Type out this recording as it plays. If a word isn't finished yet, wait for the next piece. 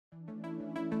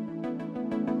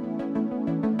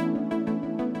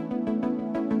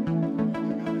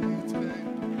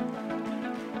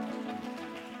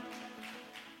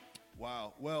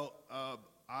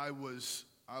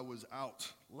was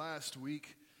out last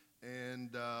week,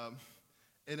 and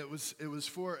it was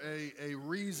for a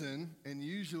reason. And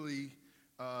usually,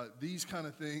 these kind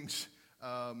of things,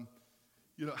 how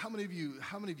many of you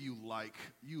like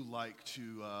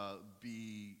to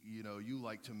be, you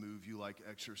like to move, you like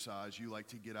exercise, you like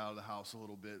to get out of the house a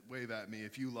little bit. Wave at me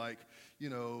if you like, you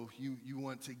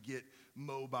want to get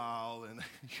mobile, and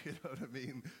you know what I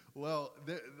mean. Well,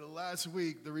 the last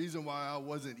week, the reason why I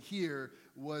wasn't here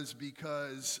was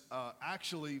because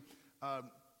actually.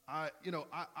 I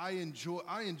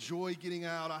enjoy getting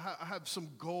out. I have some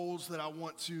goals that I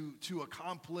want to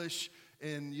accomplish,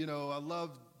 and I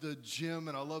love the gym,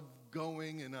 and I love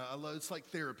going, and it's like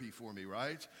therapy for me,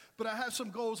 right? But I have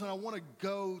some goals, and I want to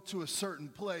go to a certain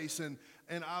place, and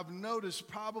I've noticed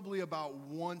probably about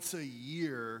once a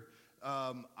year,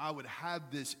 I would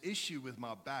have this issue with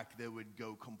my back that would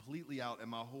go completely out, and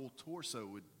my whole torso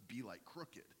would be like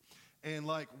crooked, and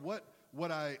like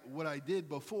what I did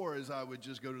before is I would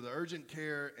just go to the urgent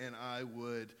care, and I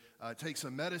would take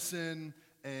some medicine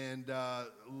and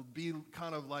be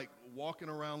kind of like walking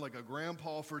around like a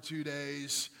grandpa for 2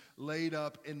 days, laid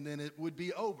up, and then it would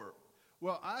be over.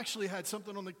 Well, I actually had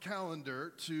something on the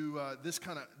calendar to,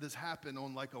 this happened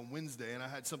on like a Wednesday, and I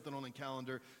had something on the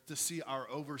calendar to see our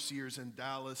overseers in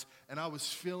Dallas, and I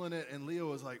was feeling it, and Leo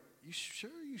was like, "You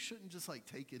sure you shouldn't just like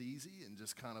take it easy and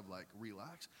just kind of like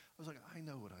relax?" I was like, "I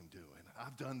know what I'm doing.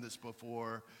 I've done this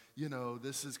before.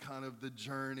 This is kind of the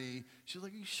journey." She's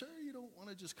like, "You sure you don't want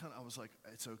to just kind of?" I was like,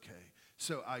 "It's okay."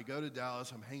 So I go to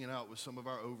Dallas. I'm hanging out with some of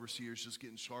our overseers, just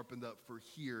getting sharpened up for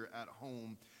here at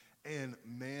home. And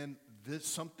man,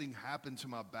 something happened to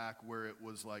my back where it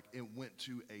was like it went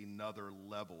to another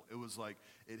level. It was like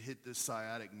it hit this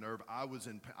sciatic nerve.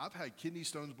 I've had kidney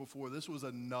stones before. This was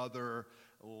another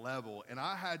level, and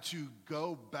I had to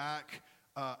go back.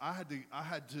 I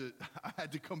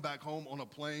had to come back home on a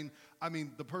plane. I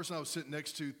mean, the person I was sitting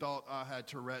next to thought I had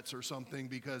Tourette's or something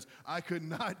because I could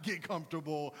not get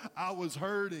comfortable. I was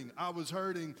hurting,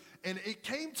 and it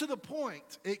came to the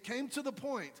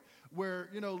point where,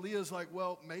 Leah's like,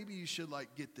 "Well, maybe you should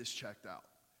like get this checked out."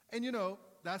 And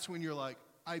that's when you're like,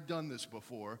 "I've done this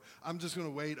before. I'm just going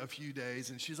to wait a few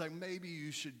days." And she's like, "Maybe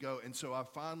you should go." And so I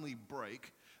finally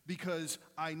break because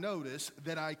I notice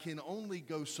that I can only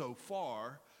go so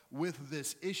far with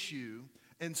this issue.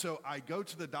 And so I go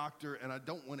to the doctor, and I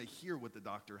don't want to hear what the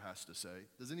doctor has to say.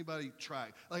 Does anybody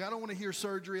try? Like, I don't want to hear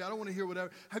surgery. I don't want to hear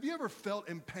whatever. Have you ever felt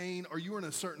in pain, or you were in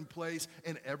a certain place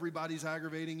and everybody's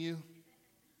aggravating you?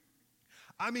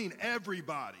 I mean,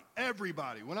 everybody.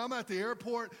 When I'm at the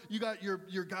airport, you got your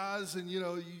guys, and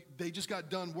they just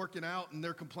got done working out, and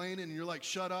they're complaining, and you're like,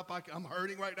 "Shut up, I'm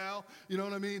hurting right now." You know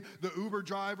what I mean? The Uber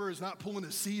driver is not pulling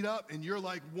his seat up, and you're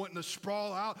like wanting to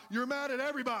sprawl out. You're mad at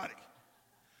everybody.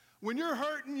 When you're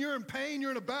hurting, you're in pain,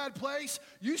 you're in a bad place,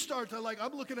 you start to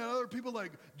I'm looking at other people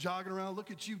like jogging around.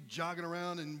 Look at you jogging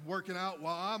around and working out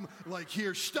while I'm like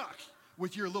here stuck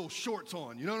with your little shorts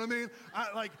on, you know what I mean?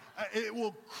 It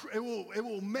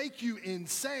will make you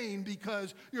insane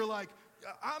because you're like,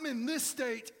 "I'm in this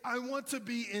state, I want to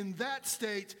be in that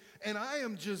state, and I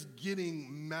am just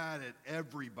getting mad at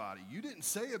everybody. You didn't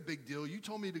say a big deal. You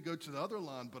told me to go to the other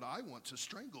line, but I want to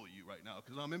strangle you right now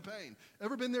because I'm in pain."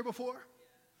 Ever been there before?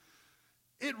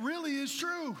 It really is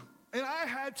true. And I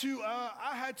had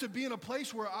to be in a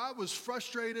place where I was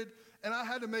frustrated, and I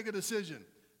had to make a decision.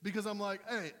 Because I'm like,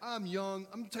 "Hey, I'm young.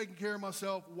 I'm taking care of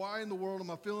myself. Why in the world am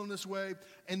I feeling this way?"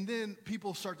 And then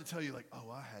people start to tell you like,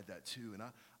 "Oh, I had that too, and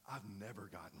I've never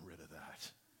gotten rid of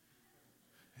that."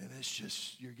 And it's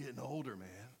just, you're getting older,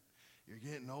 man. You're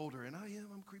getting older. And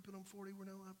I'm creeping on 40. We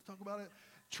don't have to talk about it.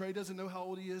 Trey doesn't know how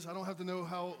old he is. I don't have to know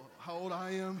how old I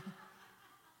am.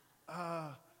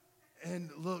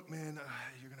 And look, man,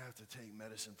 you're going to have to take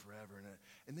medicine forever.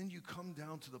 And then you come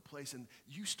down to the place, and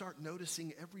you start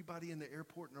noticing everybody in the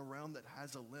airport and around that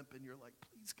has a limp, and you're like,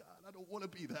 "Please, God, I don't want to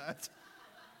be that.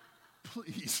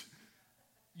 Please."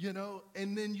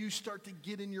 And then you start to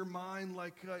get in your mind,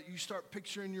 you start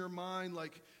picturing your mind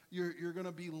like you're going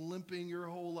to be limping your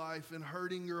whole life and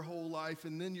hurting your whole life,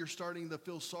 and then you're starting to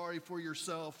feel sorry for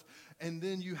yourself, and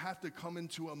then you have to come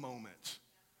into a moment.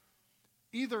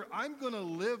 Either I'm going to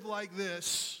live like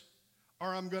this,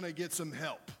 or I'm going to get some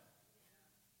help.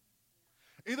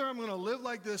 Either I'm going to live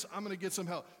like this, I'm going to get some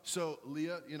help. So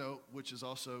Leah, which is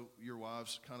also your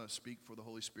wives, kind of speak for the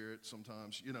Holy Spirit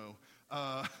sometimes,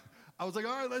 I was like,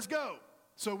 "All right, let's go."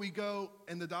 So we go,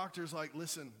 and the doctor's like,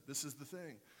 "Listen, this is the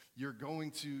thing. You're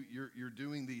doing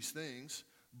these things,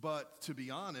 But to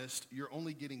be honest, you're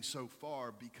only getting so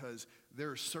far because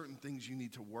there are certain things you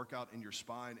need to work out in your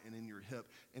spine and in your hip,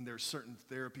 and there's certain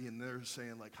therapy, and they're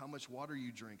saying, like, how much water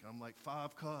you drink? I'm like,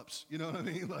 5 cups. You know what I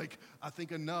mean? Like, I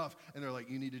think enough. And they're like,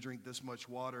 you need to drink this much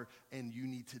water, and you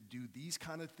need to do these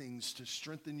kind of things to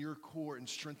strengthen your core and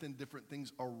strengthen different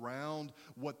things around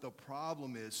what the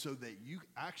problem is so that you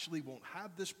actually won't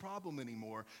have this problem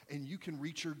anymore, and you can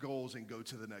reach your goals and go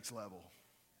to the next level.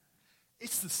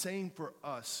 It's the same for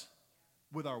us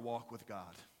with our walk with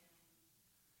God.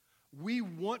 We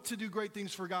want to do great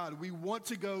things for God. We want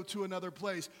to go to another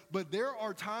place. But there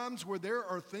are times where there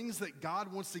are things that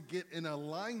God wants to get in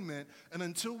alignment. And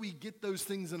until we get those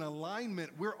things in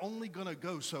alignment, we're only going to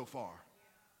go so far.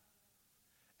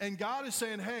 And God is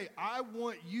saying, hey, I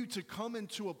want you to come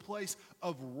into a place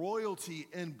of royalty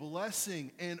and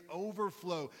blessing and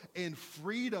overflow and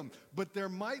freedom. But there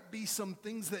might be some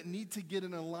things that need to get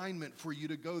in alignment for you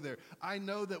to go there. I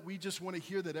know that we just want to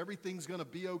hear that everything's going to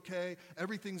be okay,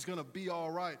 everything's going to be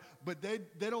all right. But they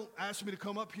don't ask me to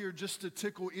come up here just to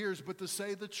tickle ears, but to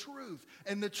say the truth.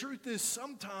 And the truth is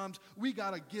sometimes we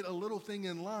got to get a little thing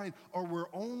in line, or we're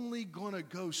only going to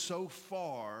go so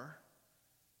far,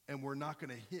 and we're not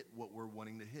going to hit what we're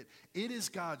wanting to hit. It is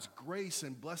God's grace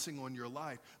and blessing on your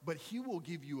life, but He will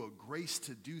give you a grace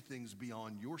to do things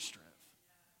beyond your strength.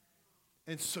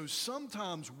 And so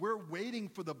sometimes we're waiting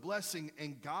for the blessing,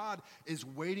 and God is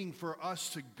waiting for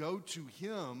us to go to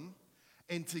Him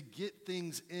and to get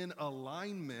things in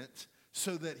alignment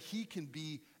so that He can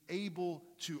be able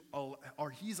to, or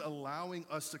He's allowing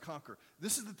us to conquer.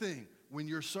 This is the thing. When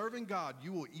you're serving God,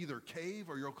 you will either cave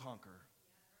or you'll conquer.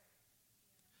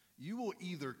 You will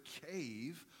either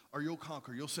cave or you'll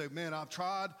conquer. You'll say, man, I've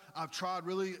tried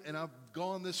really, and I've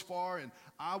gone this far, and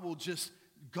I will just,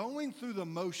 going through the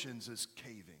motions is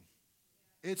caving.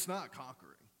 It's not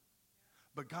conquering.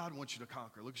 But God wants you to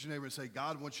conquer. Look at your neighbor and say,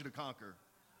 God wants you to conquer.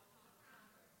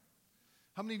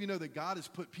 How many of you know that God has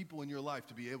put people in your life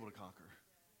to be able to conquer?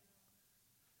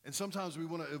 And sometimes we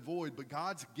want to avoid, but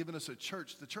God's given us a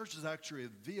church. The church is actually a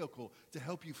vehicle to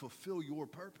help you fulfill your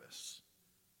purpose.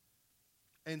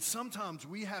 And sometimes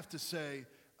we have to say,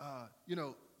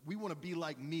 we want to be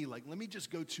like me. Like, let me just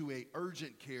go to a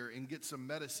urgent care and get some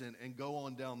medicine and go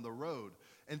on down the road.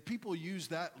 And people use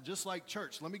that just like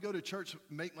church. Let me go to church,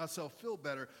 make myself feel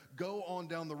better, go on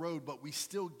down the road, but we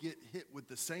still get hit with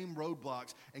the same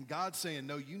roadblocks. And God's saying,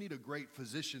 no, you need a great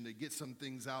physician to get some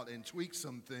things out and tweak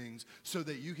some things so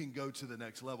that you can go to the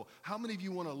next level. How many of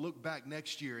you want to look back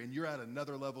next year and you're at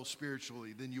another level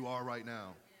spiritually than you are right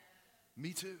now?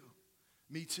 Me too.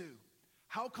 Me too.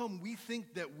 How come we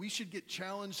think that we should get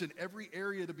challenged in every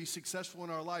area to be successful in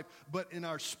our life, but in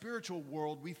our spiritual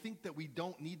world, we think that we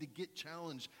don't need to get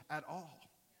challenged at all?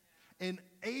 And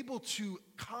able to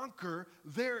conquer,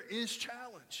 there is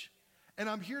challenge. And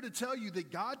I'm here to tell you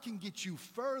that God can get you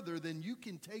further than you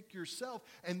can take yourself.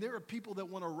 And there are people that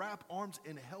want to wrap arms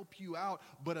and help you out.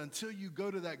 But until you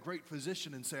go to that great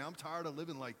physician and say, I'm tired of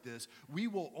living like this, we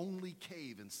will only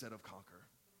cave instead of conquer.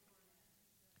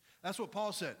 That's what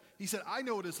Paul said. He said, I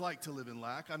know what it's like to live in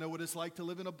lack. I know what it's like to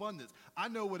live in abundance. I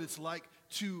know what it's like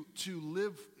to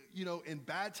live, in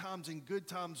bad times and good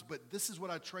times, but this is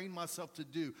what I trained myself to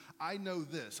do. I know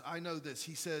this. I know this.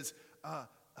 He says,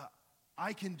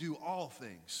 I can do all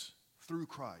things through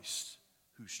Christ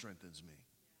who strengthens me.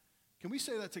 Can we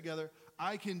say that together?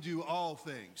 I can do all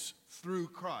things through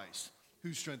Christ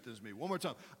who strengthens me. One more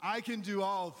time. I can do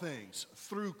all things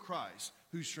through Christ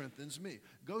who strengthens me.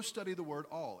 Go study the word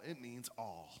all. It means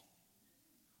all.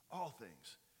 All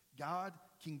things. God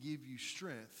can give you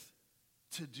strength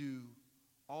to do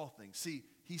all things. See,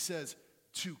 he says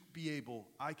to be able,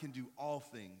 I can do all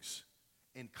things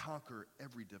and conquer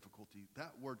every difficulty.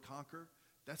 That word conquer,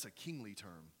 that's a kingly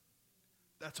term.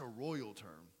 That's a royal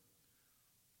term.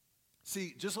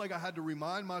 See, just like I had to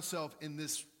remind myself in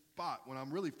this spot when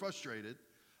I'm really frustrated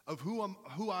of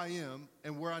who I am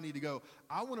and where I need to go,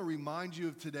 I want to remind you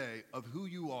of today of who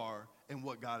you are and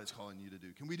what God is calling you to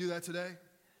do. Can we do that today?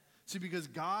 See, because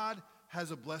God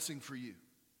has a blessing for you.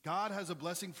 God has a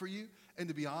blessing for you, and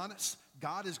to be honest,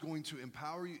 God is going to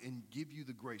empower you and give you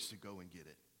the grace to go and get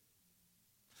it.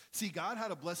 See, God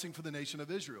had a blessing for the nation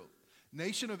of Israel.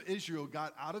 Nation of Israel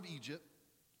got out of Egypt,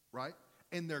 right?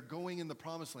 And they're going in the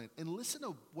promised land. And listen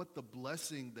to what the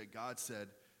blessing that God said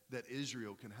that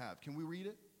Israel can have. Can we read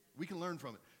it? We can learn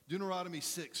from it. Deuteronomy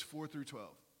 6, 4 through 12.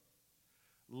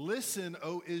 Listen,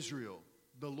 O Israel,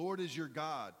 the Lord is your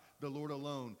God, the Lord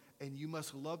alone, and you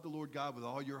must love the Lord God with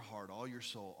all your heart, all your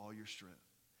soul, all your strength.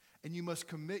 And you must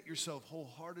commit yourself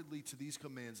wholeheartedly to these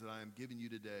commands that I am giving you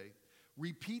today.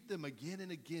 Repeat them again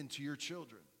and again to your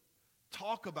children.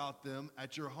 Talk about them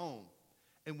at your home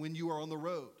and when you are on the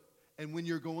road and when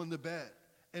you're going to bed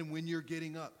and when you're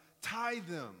getting up. Tie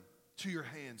them to your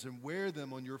hands and wear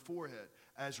them on your forehead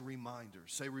as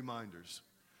reminders. Say reminders.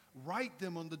 Write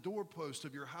them on the doorpost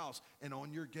of your house and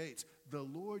on your gates. The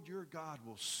Lord your God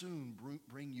will soon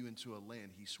bring you into a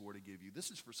land he swore to give you.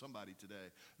 This is for somebody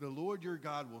today. The Lord your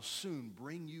God will soon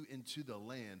bring you into the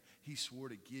land he swore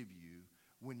to give you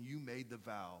when you made the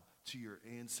vow to your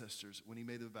ancestors, when he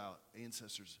made the vow,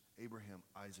 ancestors, Abraham,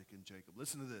 Isaac, and Jacob.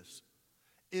 Listen to this.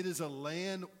 It is a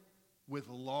land with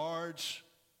large,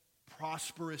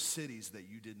 prosperous cities that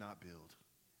you did not build.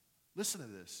 Listen to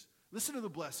this. Listen to the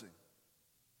blessing.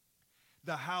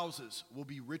 The houses will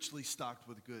be richly stocked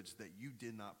with goods that you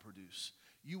did not produce.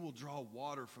 You will draw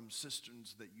water from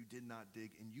cisterns that you did not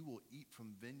dig, and you will eat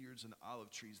from vineyards and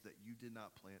olive trees that you did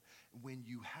not plant. When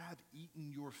you have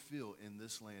eaten your fill in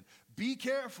this land, be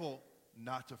careful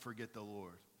not to forget the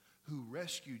Lord, who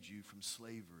rescued you from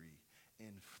slavery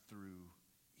and through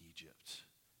Egypt.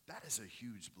 That is a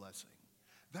huge blessing.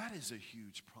 That is a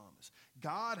huge promise.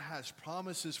 God has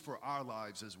promises for our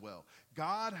lives as well.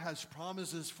 God has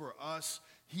promises for us.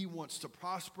 He wants to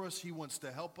prosper us. He wants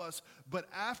to help us. But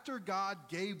after God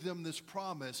gave them this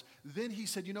promise, then he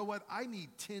said, you know what? I need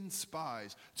 10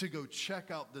 spies to go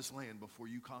check out this land before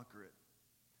you conquer it.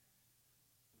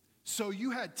 So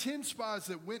you had 10 spies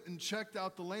that went and checked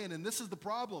out the land, and this is the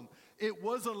problem. It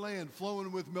was a land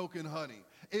flowing with milk and honey.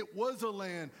 It was a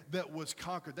land that was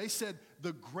conquered. They said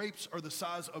the grapes are the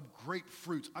size of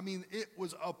grapefruits. I mean, it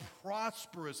was a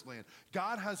prosperous land.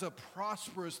 God has a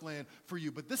prosperous land for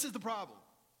you, but this is the problem.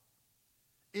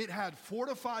 It had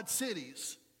fortified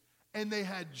cities, and they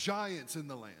had giants in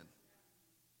the land.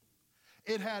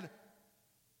 It had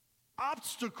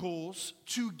obstacles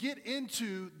to get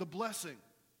into the blessing.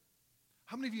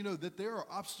 How many of you know that there are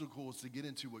obstacles to get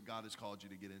into what God has called you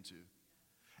to get into?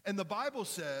 And the Bible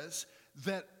says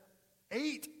that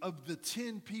 8 of the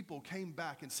 10 people came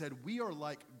back and said, we are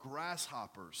like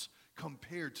grasshoppers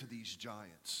compared to these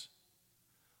giants.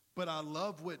 But I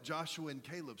love what Joshua and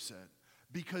Caleb said,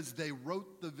 because they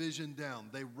wrote the vision down.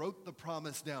 They wrote the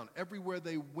promise down. Everywhere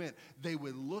they went, they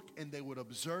would look and they would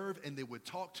observe and they would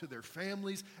talk to their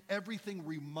families. Everything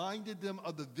reminded them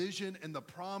of the vision and the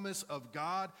promise of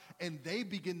God. And they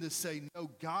begin to say,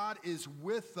 no, God is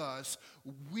with us.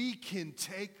 We can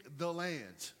take the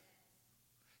land.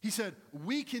 He said,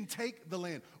 we can take the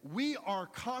land. We are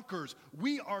conquerors.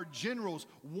 We are generals.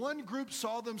 One group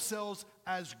saw themselves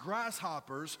as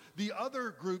grasshoppers. The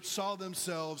other group saw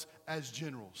themselves as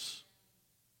generals.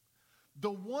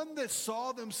 The one that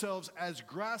saw themselves as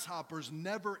grasshoppers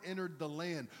never entered the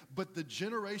land, but the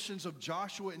generations of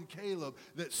Joshua and Caleb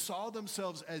that saw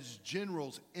themselves as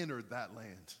generals entered that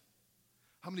land.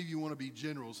 How many of you want to be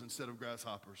generals instead of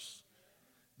grasshoppers?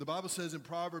 The Bible says in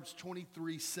Proverbs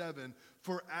 23:7,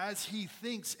 for as he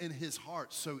thinks in his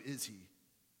heart, so is he.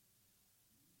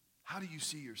 How do you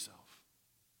see yourself?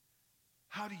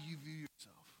 How do you view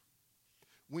yourself?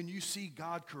 When you see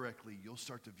God correctly, you'll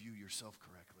start to view yourself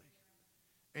correctly.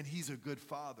 And he's a good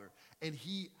father, and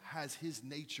he has his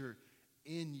nature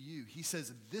in you. He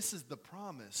says, this is the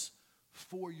promise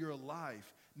for your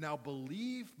life. Now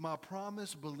believe my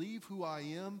promise, believe who I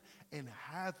am, and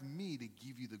have me to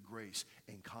give you the grace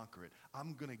and conquer it.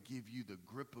 I'm going to give you the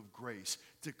grip of grace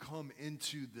to come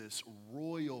into this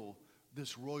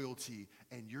royalty,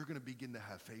 and you're going to begin to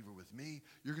have favor with me.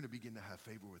 You're going to begin to have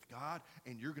favor with God,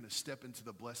 and you're going to step into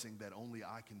the blessing that only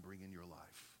I can bring in your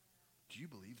life. Do you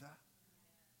believe that?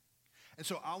 And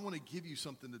so I want to give you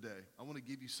something today. I want to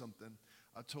give you something.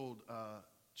 I told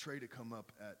Trey to come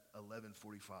up at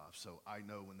 11:45, so I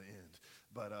know when to end.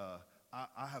 But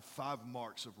I have 5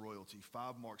 marks of royalty,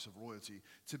 5 marks of royalty.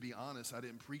 To be honest, I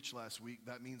didn't preach last week.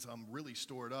 That means I'm really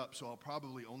stored up, so I'll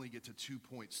probably only get to 2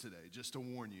 points today, just to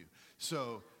warn you.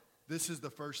 So this is the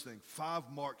first thing,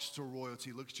 5 marks to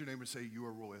royalty. Look at your neighbor and say, you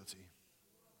are royalty.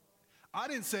 I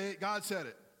didn't say it, God said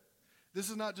it. This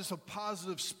is not just a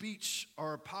positive speech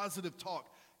or a positive talk.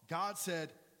 God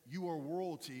said, you are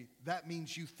royalty. That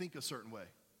means you think a certain way.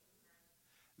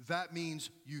 That means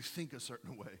you think a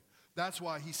certain way. That's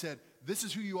why he said, this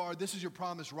is who you are. This is your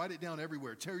promise. Write it down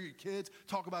everywhere. Tell your kids.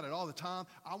 Talk about it all the time.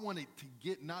 I want it to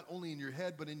get not only in your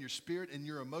head, but in your spirit and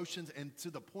your emotions, and to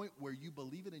the point where you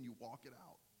believe it and you walk it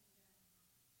out.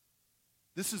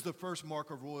 This is the first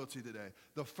mark of royalty today.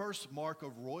 The first mark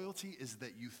of royalty is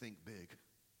that you think big.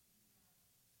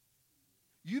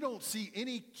 You don't see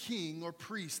any king or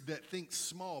priest that thinks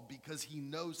small because he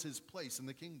knows his place in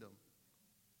the kingdom.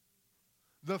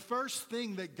 The first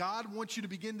thing that God wants you to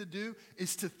begin to do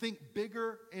is to think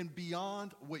bigger and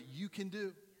beyond what you can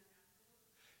do.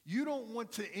 You don't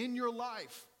want to end your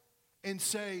life and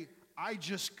say, I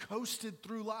just coasted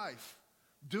through life,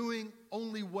 doing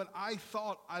only what I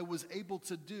thought I was able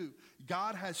to do.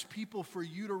 God has people for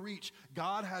you to reach.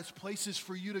 God has places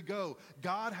for you to go.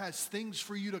 God has things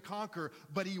for you to conquer,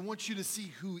 but he wants you to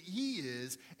see who he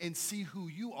is and see who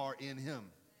you are in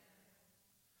him.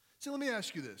 So let me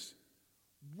ask you this.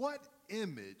 What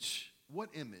image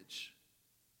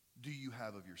do you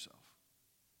have of yourself?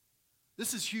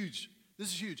 This is huge. This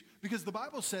is huge because the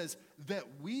Bible says that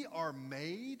we are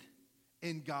made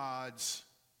in God's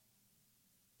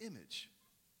image.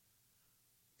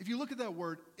 If you look at that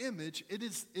word image, it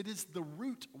is the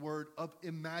root word of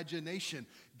imagination.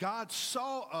 God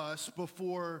saw us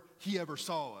before he ever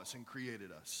saw us and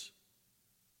created us.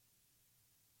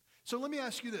 So let me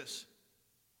ask you this.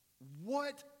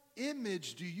 What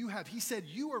image do you have? He said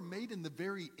you are made in the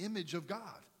very image of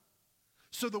God.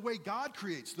 So the way God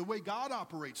creates, the way God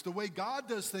operates, the way God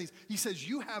does things, he says,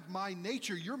 you have my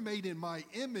nature. You're made in my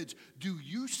image. Do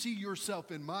you see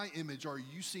yourself in my image, or are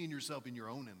you seeing yourself in your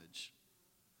own image?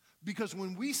 Because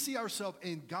when we see ourselves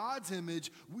in God's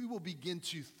image, we will begin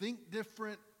to think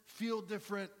different, feel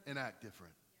different, and act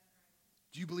different.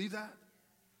 Do you believe that?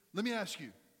 Let me ask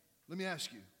you.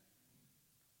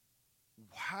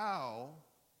 How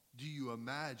do you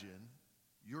imagine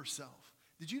yourself?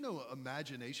 Did you know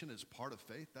imagination is part of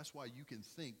faith? That's why you can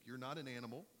think. You're not an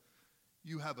animal.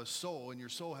 You have a soul, and your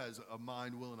soul has a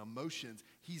mind, will, and emotions.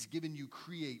 He's given you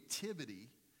creativity.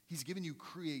 He's given you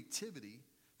creativity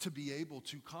to be able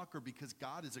to conquer because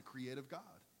God is a creative God.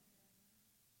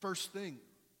 First thing,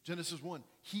 Genesis 1,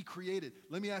 he created.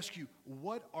 Let me ask you,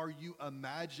 what are you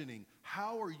imagining?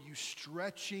 How are you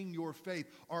stretching your faith?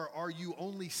 Or are you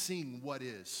only seeing what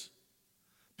is?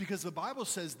 Because the Bible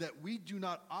says that we do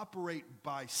not operate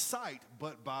by sight,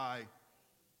 but by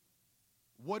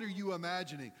what are you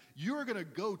imagining? You're going to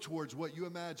go towards what you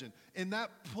imagine. In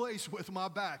that place with my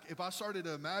back, if I started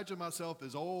to imagine myself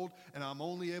as old and I'm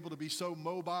only able to be so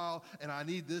mobile and I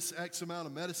need this X amount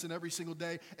of medicine every single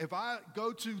day, if I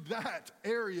go to that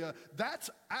area,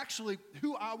 that's actually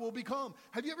who I will become.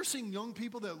 Have you ever seen young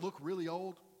people that look really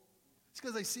old? It's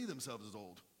because they see themselves as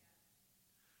old.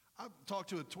 I talked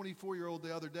to a 24-year-old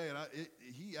the other day, and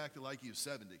he acted like he was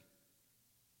 70.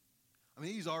 I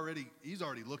mean, he's already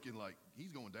looking like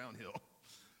he's going downhill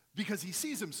because he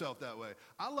sees himself that way.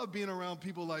 I love being around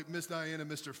people like Miss Diane and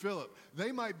Mr. Phillip.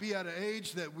 They might be at an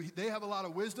age that they have a lot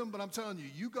of wisdom, but I'm telling you,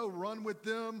 you go run with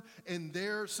them in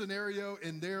their scenario,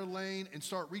 in their lane, and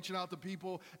start reaching out to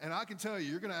people, and I can tell you,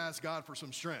 you're going to ask God for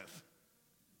some strength.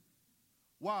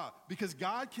 Why? Because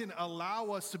God can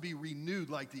allow us to be renewed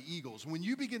like the eagles. When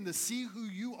you begin to see who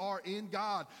you are in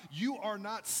God, you are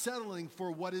not settling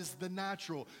for what is the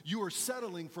natural. You are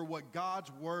settling for what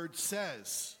God's word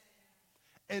says.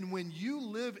 And when you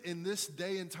live in this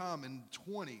day and time in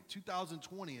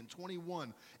 2020 and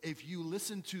 21, if you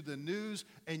listen to the news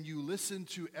and you listen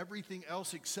to everything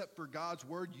else except for God's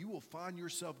word, you will find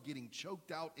yourself getting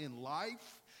choked out in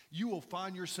life. You will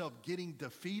find yourself getting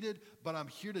defeated, but I'm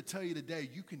here to tell you today,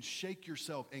 you can shake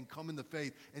yourself and come in the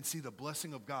faith and see the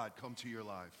blessing of God come to your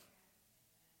life.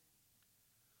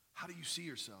 How do you see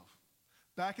yourself?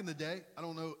 Back in the day, I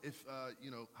don't know if,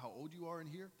 how old you are in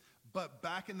here, but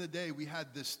back in the day, we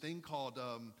had this thing called,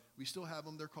 we still have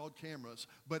them, they're called cameras,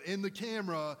 but in the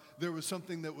camera, there was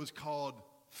something that was called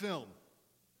film.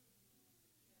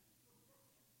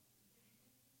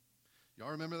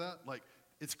 Y'all remember that? Like,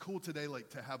 it's cool today, like,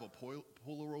 to have a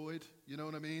Polaroid, you know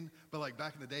what I mean? But, like,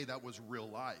 back in the day, that was real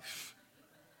life.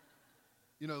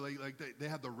 You know, they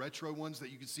have the retro ones that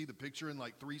you can see the picture in,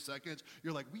 like, 3 seconds.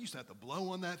 You're like, we used to have to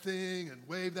blow on that thing and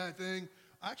wave that thing.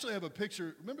 I actually have a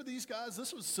picture. Remember these guys?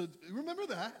 Remember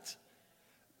that?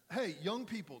 Hey, young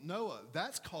people, Noah,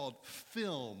 that's called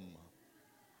film.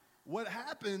 What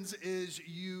happens is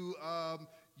you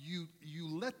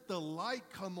let the light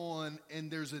come on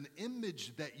and there's an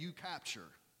image that you capture.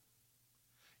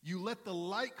 You let the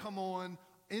light come on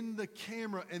in the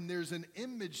camera and there's an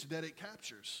image that it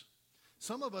captures.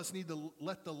 Some of us need to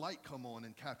let the light come on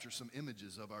and capture some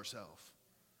images of ourselves.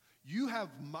 You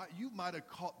might have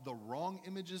caught the wrong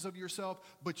images of yourself,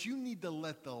 but you need to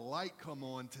let the light come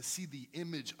on to see the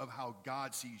image of how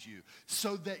God sees you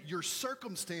so that your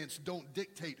circumstance don't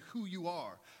dictate who you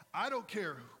are. I don't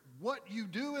care what you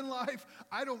do in life.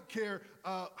 I don't care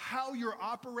how you're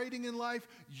operating in life.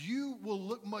 You will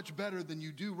look much better than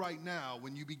you do right now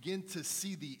when you begin to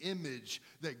see the image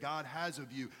that God has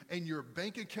of you. And your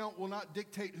bank account will not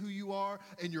dictate who you are,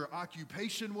 and your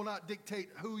occupation will not dictate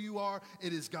who you are.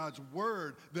 It is God's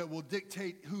word that will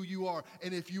dictate who you are.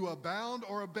 And if you abound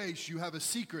or abase, you have a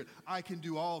secret. I can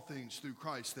do all things through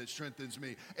Christ that strengthens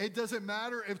me. It doesn't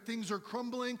matter if things are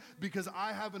crumbling, because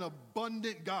I have an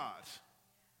abundant God.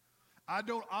 I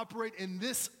don't operate in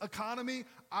this economy.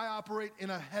 I operate in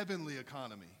a heavenly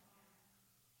economy.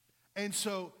 And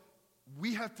so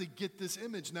we have to get this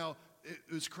image. Now,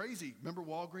 it was crazy. Remember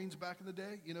Walgreens back in the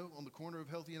day, on the corner of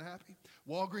Healthy and Happy?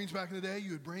 Walgreens back in the day,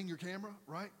 you would bring your camera,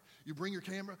 right? You bring your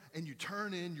camera and you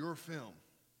turn in your film.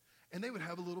 And they would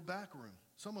have a little back room.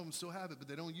 Some of them still have it, but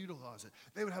they don't utilize it.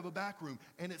 They would have a back room,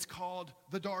 and it's called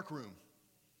the dark room.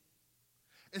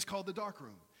 It's called the dark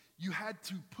room. You had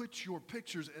to put your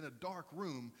pictures in a dark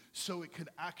room so it could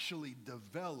actually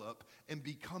develop and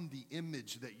become the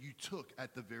image that you took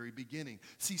at the very beginning.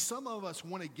 See, some of us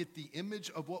want to get the image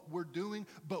of what we're doing,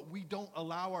 but we don't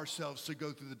allow ourselves to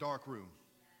go through the dark room.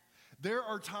 There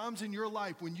are times in your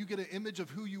life when you get an image of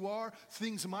who you are,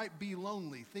 things might be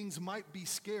lonely, things might be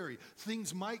scary,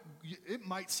 it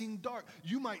might seem dark.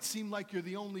 You might seem like you're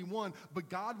the only one, but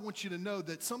God wants you to know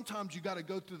that sometimes you got to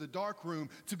go through the dark room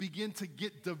to begin to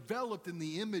get developed in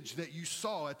the image that you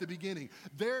saw at the beginning.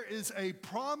 There is a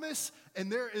promise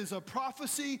and there is a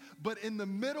prophecy, but in the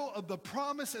middle of the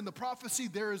promise and the prophecy,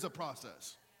 there is a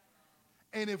process.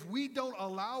 And if we don't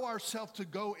allow ourselves to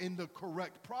go in the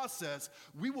correct process,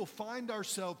 we will find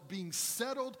ourselves being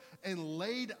settled and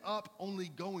laid up, only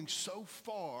going so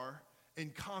far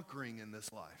and conquering in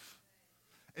this life.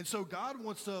 And so God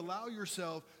wants to allow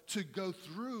yourself to go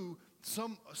through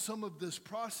some of this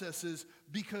processes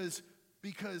because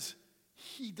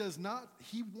he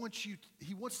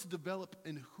wants to develop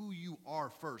in who you are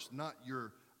first, not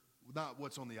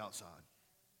what's on the outside.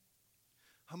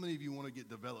 How many of you want to get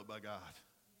developed by God?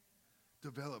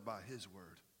 Developed by his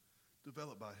word.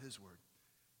 Developed by his word.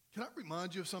 Can I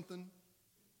remind you of something?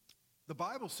 The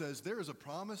Bible says there is a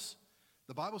promise.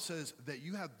 The Bible says that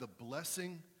you have the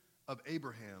blessing of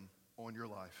Abraham on your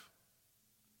life.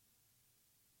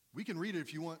 We can read it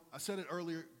if you want. I said it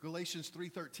earlier, Galatians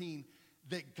 3:13,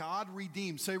 that God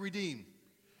redeemed. Say redeem.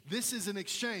 This is an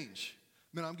exchange.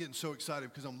 Man, I'm getting so excited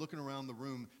because I'm looking around the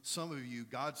room. Some of you,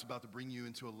 God's about to bring you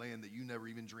into a land that you never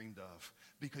even dreamed of,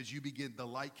 because the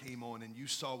light came on and you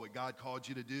saw what God called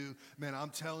you to do. Man, I'm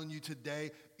telling you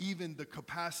today, even the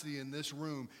capacity in this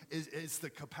room is the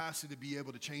capacity to be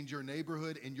able to change your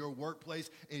neighborhood, in your workplace,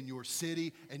 in your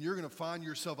city, and you're going to find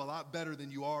yourself a lot better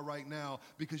than you are right now,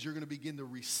 because you're going to begin to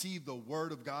receive the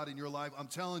word of God in your life. I'm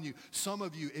telling you, some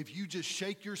of you, if you just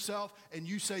shake yourself and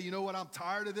you say, you know what, I'm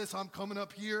tired of this, I'm coming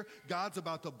up here, God's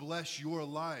about to bless your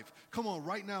life. Come on,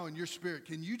 right now in your spirit,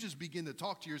 can you just begin to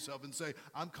talk to yourself and say,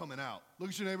 I'm coming out? Look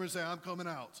at your neighbor and say, I'm coming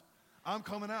out. I'm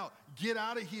coming out. Get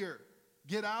out of here.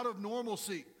 Get out of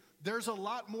normalcy. There's a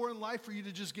lot more in life for you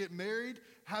to just get married,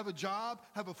 have a job,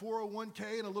 have a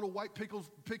 401k, and a little white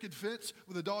picket fence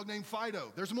with a dog named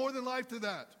Fido. There's more than life to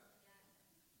that.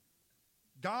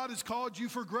 God has called you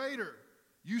for greater.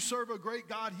 You serve a great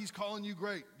God. He's calling you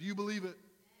great. Do you believe it?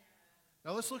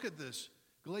 Now let's look at this.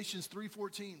 Galatians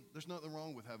 3:14. There's nothing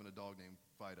wrong with having a dog named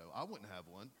Fido. I wouldn't have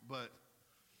one, but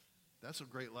that's a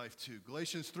great life too.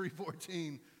 Galatians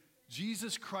 3:14.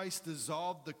 Jesus Christ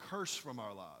dissolved the curse from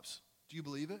our lives. Do you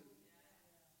believe it?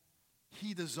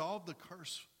 He dissolved the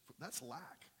curse. That's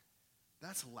lack.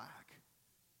 That's lack.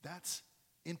 That's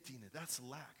emptiness. That's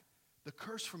lack. The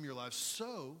curse from your life,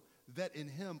 so that in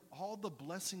him all the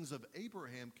blessings of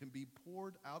Abraham can be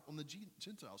poured out on the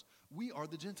Gentiles. We are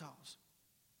the Gentiles.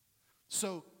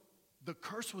 So the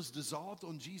curse was dissolved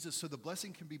on Jesus, so the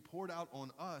blessing can be poured out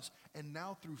on us. And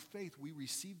now through faith, we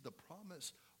receive the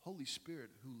promised Holy Spirit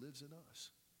who lives in us.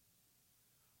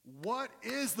 What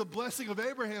is the blessing of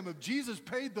Abraham? If Jesus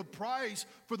paid the price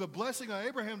for the blessing of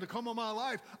Abraham to come on my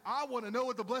life, I want to know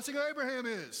what the blessing of Abraham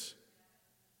is.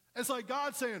 It's like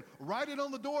God saying, write it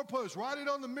on the doorpost, write it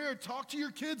on the mirror, talk to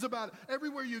your kids about it.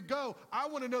 Everywhere you go, I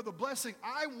want to know the blessing.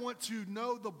 I want to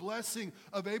know the blessing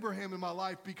of Abraham in my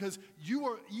life, because you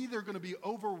are either going to be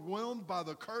overwhelmed by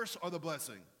the curse or the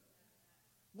blessing.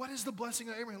 What is the blessing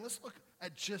of Abraham? Let's look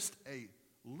at just a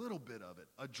little bit of it,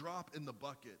 a drop in the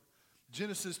bucket.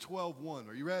 Genesis 12:1.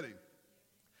 Are you ready?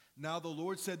 Now the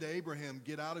Lord said to Abraham,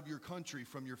 get out of your country,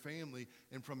 from your family,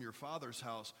 and from your father's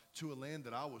house to a land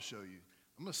that I will show you.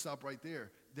 I'm going to stop right there.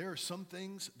 There are some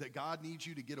things that God needs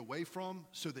you to get away from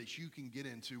so that you can get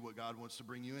into what God wants to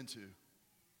bring you into.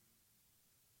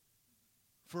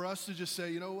 for us to just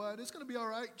say, you know what, it's going to be all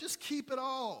right. Just keep it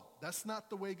all. That's not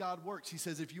the way God works. He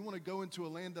says, if you want to go into a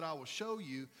land that I will show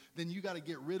you, then you got to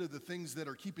get rid of the things that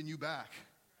are keeping you back.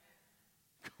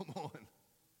 Come on.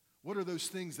 What are those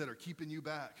things that are keeping you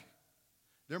back?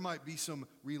 There might be some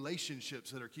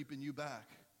relationships that are keeping you back.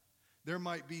 There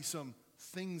might be some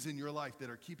things in your life that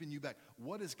are keeping you back.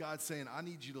 What is God saying? I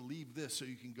need you to leave this so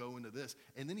you can go into this.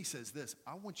 And then he says this,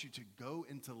 I want you to go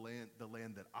into the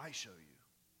land that I show you.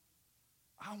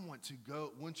 I want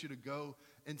you to go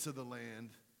into the land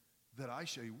that I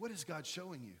show you. What is God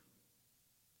showing you?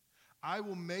 I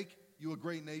will make you a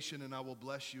great nation, and I will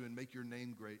bless you and make your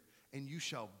name great, and you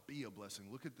shall be a blessing.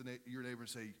 Look at your neighbor and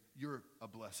say, you're a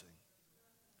blessing.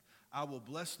 I will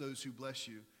bless those who bless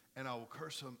you, and I will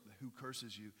curse him who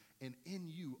curses you, and in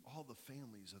you all the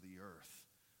families of the earth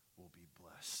will be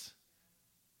blessed.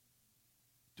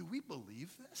 Do we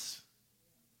believe this?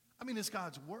 I mean, it's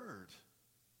God's word.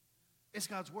 It's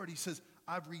God's word. He says,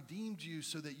 I've redeemed you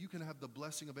so that you can have the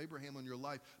blessing of Abraham on your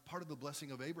life. Part of the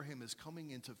blessing of Abraham is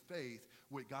coming into faith,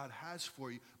 what God has for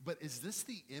you. But is this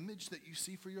the image that you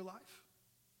see for your life?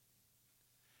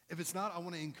 If it's not, I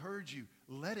want to encourage you,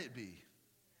 let it be.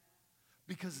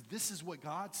 Because this is what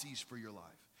God sees for your life.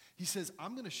 He says,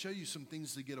 I'm going to show you some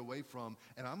things to get away from,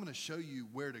 and I'm going to show you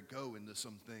where to go into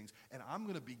some things, and I'm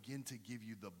going to begin to give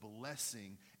you the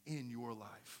blessing in your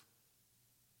life.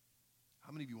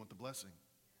 How many of you want the blessing?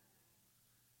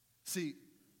 See,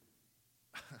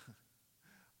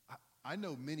 I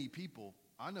know many people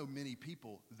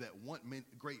that want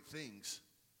great things.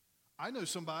 I know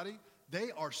somebody, they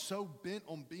are so bent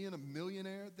on being a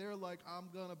millionaire, they're like, I'm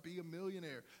going to be a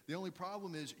millionaire. The only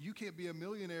problem is you can't be a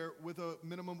millionaire with a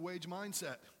minimum wage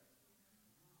mindset.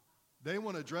 They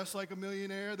want to dress like a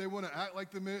millionaire. They want to act like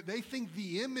the millionaire. They think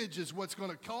the image is what's going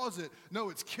to cause it.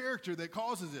 No, it's character that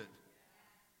causes it.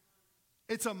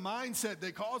 It's a mindset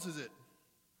that causes it.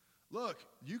 Look,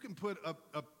 you can put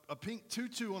a pink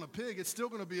tutu on a pig. It's still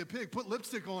going to be a pig. Put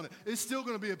lipstick on it. It's still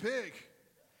going to be a pig.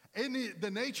 And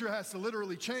the nature has to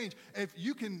literally change.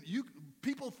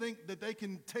 People think that they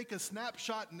can take a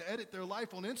snapshot and edit their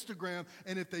life on Instagram,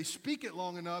 and if they speak it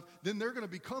long enough, then they're going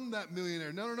to become that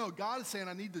millionaire. No. God is saying,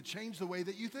 I need to change the way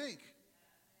that you think.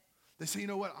 They say, you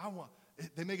know what?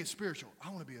 They make it spiritual. I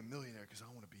want to be a millionaire because I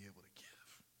want to be able to give.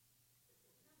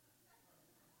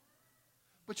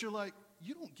 But you're like,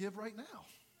 you don't give right now.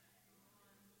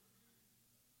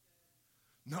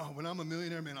 No, when I'm a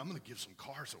millionaire, man, I'm going to give some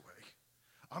cars away.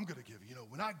 I'm going to give,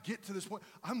 when I get to this point,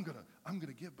 I'm going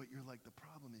to give. But you're like, the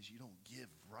problem is you don't give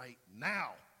right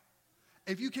now.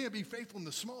 If you can't be faithful in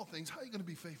the small things, how are you going to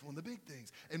be faithful in the big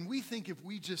things? And we think if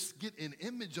we just get an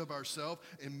image of ourselves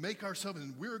and make ourselves,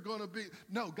 and we're going to be,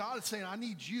 no, God is saying, I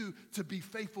need you to be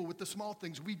faithful with the small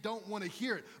things. We don't want to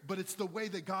hear it, but it's the way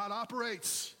that God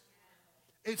operates.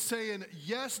 It's saying,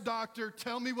 yes, doctor,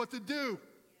 tell me what to do.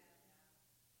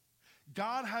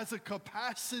 God has a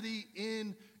capacity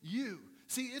in you.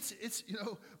 See, it's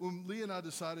when Leah and I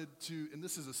decided to, and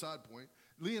this is a side point,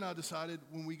 Leah and I decided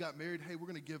when we got married, hey, we're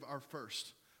going to give our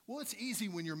first. Well, it's easy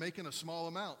when you're making a small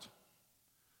amount,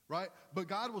 right? But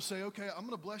God will say, okay, I'm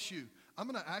going to bless you. I'm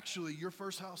going to actually, your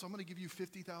first house, I'm going to give you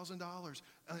 $50,000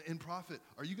 in profit.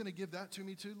 Are you going to give that to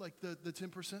me too, like the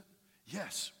 10%?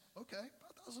 Yes. Okay.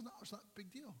 $1,000, not a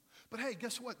big deal. But hey,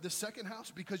 guess what? The second house,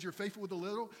 because you're faithful with a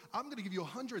little, I'm going to give you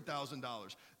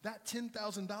 $100,000. That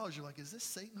 $10,000, you're like, is this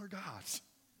Satan or God's?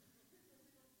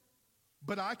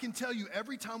 But I can tell you,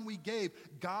 every time we gave,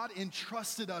 God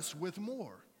entrusted us with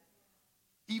more.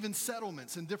 Even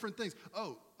settlements and different things.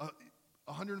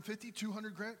 150,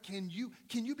 200 grand. Can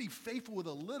you be faithful with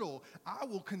a little? I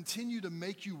will continue to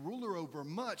make you ruler over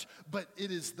much, but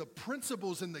it is the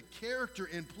principles and the character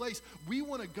in place. We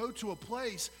want to go to a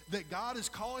place that God is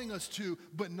calling us to,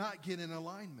 but not get in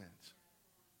alignment.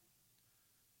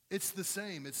 It's the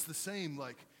same.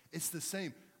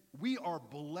 We are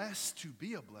blessed to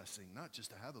be a blessing, not just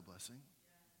to have a blessing.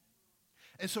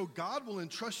 And so God will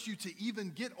entrust you to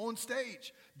even get on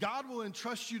stage. God will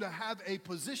entrust you to have a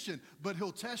position, but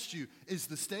he'll test you. Is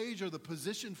the stage or the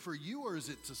position for you, or is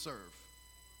it to serve?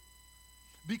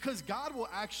 Because God will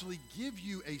actually give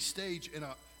you a stage and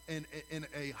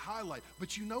a highlight.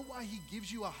 But you know why he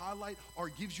gives you a highlight or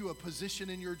gives you a position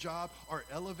in your job or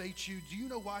elevates you? Do you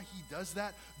know why he does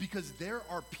that? Because there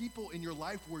are people in your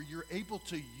life where you're able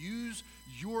to use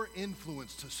your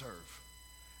influence to serve.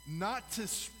 Not to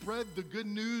spread the good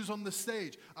news on the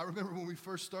stage. I remember when we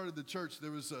first started the church,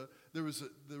 there was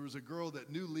a girl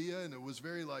that knew Leah, and it was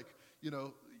very like,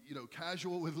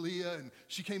 casual with Leah, and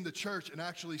she came to church and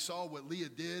actually saw what Leah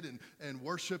did and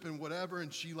worship and whatever,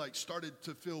 and she like started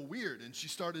to feel weird, and she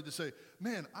started to say,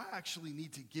 man, I actually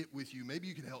need to get with you. Maybe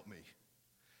you can help me.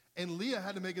 And Leah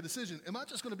had to make a decision. Am I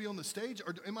just going to be on the stage,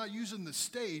 or am I using the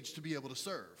stage to be able to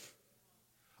serve?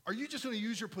 Are you just going to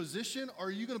use your position, or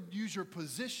are you going to use your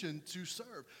position to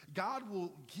serve? God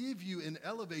will give you and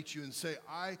elevate you and say,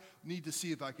 I need to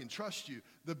see if I can trust you.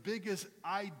 The biggest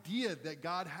idea that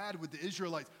God had with the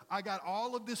Israelites, I got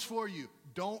all of this for you.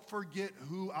 Don't forget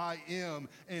who I am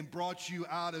and brought you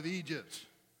out of Egypt.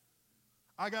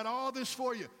 I got all this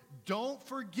for you. Don't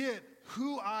forget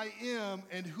who I am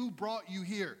and who brought you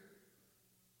here.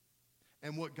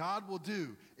 And what God will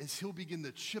do is he'll begin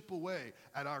to chip away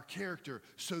at our character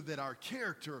so that our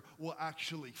character will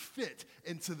actually fit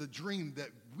into the dream that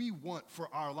we want for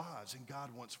our lives and God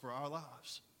wants for our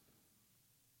lives.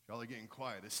 Y'all are getting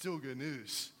quiet. It's still good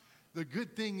news. The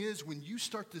good thing is when you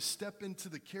start to step into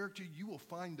the character, you will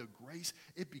find a grace.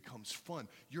 It becomes fun.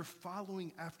 You're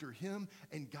following after him,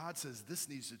 and God says this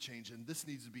needs to change and this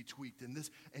needs to be tweaked and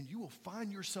this, and you will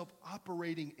find yourself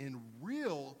operating in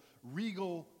real,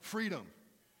 regal freedom.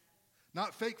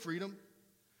 Not fake freedom.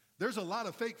 There's a lot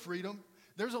of fake freedom.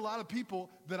 There's a lot of people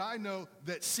that I know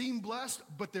that seem blessed,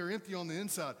 but they're empty on the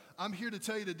inside. I'm here to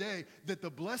tell you today that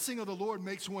the blessing of the Lord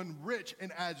makes one rich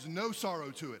and adds no sorrow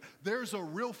to it. There's a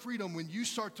real freedom when you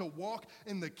start to walk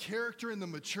in the character and the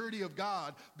maturity of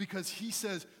God, because he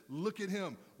says, look at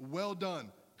him, well done,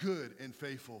 good and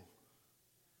faithful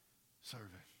servant.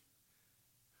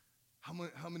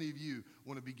 How many of you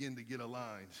want to begin to get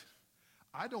aligned?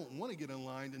 I don't want to get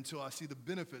aligned until I see the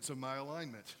benefits of my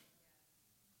alignment.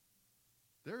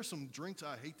 There are some drinks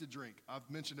I hate to drink. I've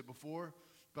mentioned it before,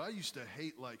 but I used to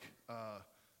hate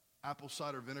apple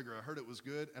cider vinegar. I heard it was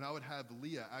good, and I would have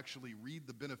Leah actually read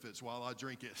the benefits while I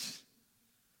drink it.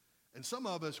 And some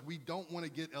of us, we don't want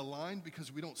to get aligned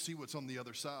because we don't see what's on the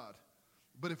other side.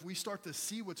 But if we start to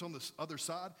see what's on the other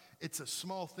side, it's a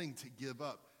small thing to give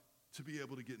up to be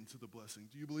able to get into the blessing.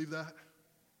 Do you believe that?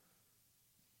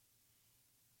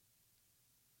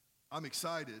 I'm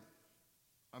excited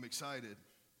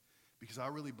because I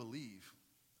really believe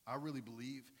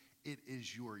it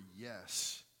is your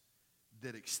yes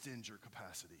that extends your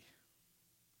capacity.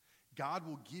 God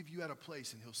will give you at a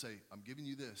place and he'll say, I'm giving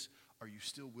you this. Are you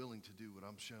still willing to do what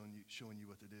I'm showing you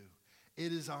what to do?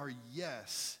 It is our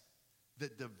yes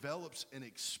that develops and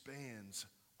expands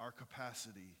our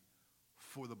capacity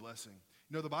for the blessing.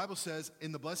 You know, the Bible says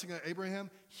in the blessing of Abraham,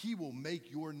 he will make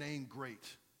your name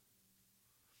great.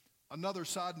 Another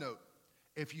side note,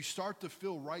 if you start to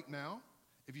feel right now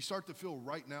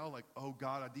like, oh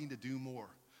God, I need to do more.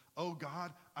 Oh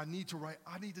God, I need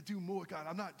to do more. God,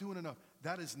 I'm not doing enough.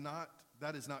 That is not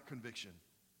conviction.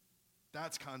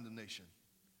 That's condemnation.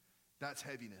 That's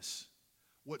heaviness.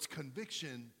 What's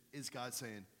conviction is God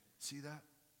saying, see that?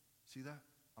 See that?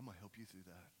 I'm going to help you through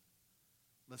that.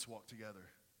 Let's walk together.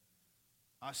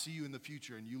 I see you in the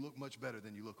future and you look much better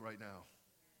than you look right now.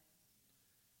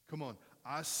 Come on.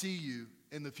 I see you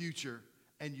in the future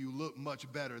and you look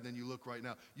much better than you look right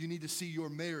now. You need to see your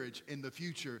marriage in the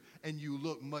future and you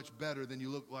look much better than you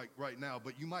look like right now,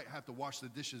 but you might have to wash the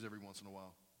dishes every once in a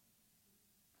while.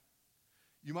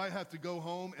 You might have to go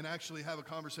home and actually have a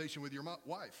conversation with your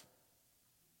wife.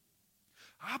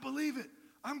 I believe it.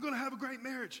 I'm going to have a great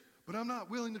marriage, but I'm not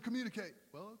willing to communicate.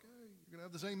 Well, okay, you're going to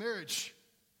have the same marriage.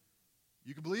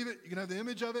 You can believe it. You can have the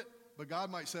image of it, but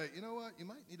God might say, you know what? You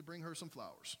might need to bring her some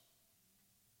flowers.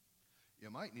 You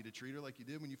might need to treat her like you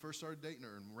did when you first started dating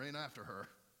her and ran after her.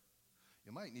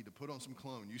 You might need to put on some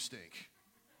cologne. You stink.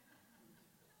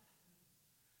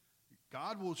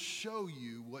 God will show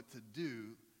you what to do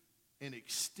and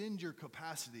extend your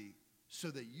capacity so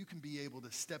that you can be able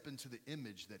to step into the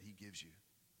image that he gives you.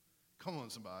 Come on,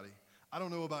 somebody. I don't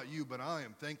know about you, but I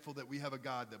am thankful that we have a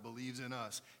God that believes in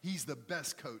us. He's the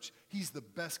best coach. He's the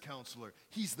best counselor.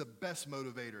 He's the best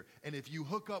motivator. And if you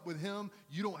hook up with him,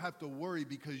 you don't have to worry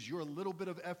because your little bit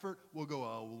of effort will go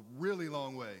a really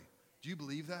long way. Do you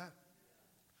believe that?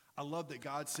 I love that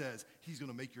God says he's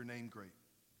going to make your name great.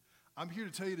 I'm here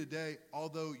to tell you today,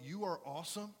 although you are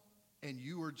awesome and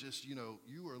you are just,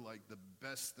 you are like the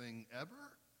best thing ever,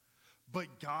 but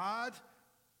God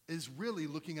is really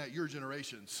looking at your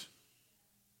generations.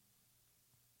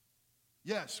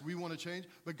 Yes, we want to change,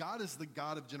 but God is the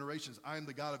God of generations. I am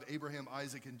the God of Abraham,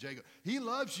 Isaac, and Jacob. He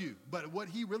loves you, but what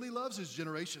he really loves is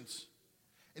generations.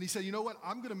 And he said, you know what?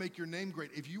 I'm going to make your name great.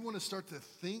 If you want to start to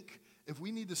think, if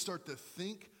we need to start to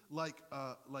think like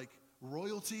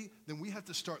royalty, then we have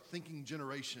to start thinking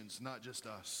generations, not just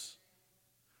us.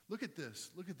 Look at this.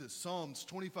 Look at this. Psalms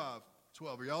 25:12.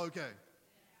 Are y'all okay?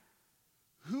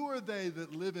 Who are they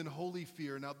that live in holy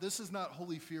fear? Now, this is not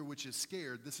holy fear, which is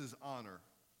scared. This is honor.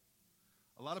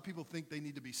 A lot of people think they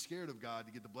need to be scared of God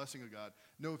to get the blessing of God.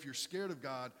 No, if you're scared of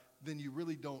God, then you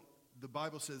really don't. The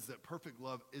Bible says that perfect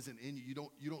love isn't in you.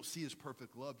 You don't see his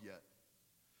perfect love yet.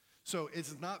 So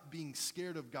it's not being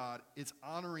scared of God. It's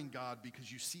honoring God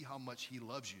because you see how much he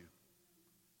loves you.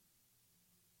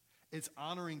 It's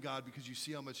honoring God because you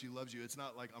see how much he loves you. It's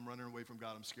not like I'm running away from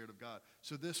God, I'm scared of God.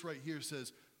 So this right here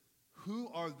says,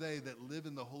 who are they that live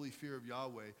in the holy fear of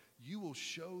Yahweh? You will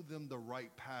show them the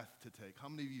right path to take. How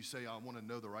many of you say, I want to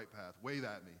know the right path? Wave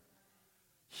at me.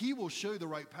 He will show you the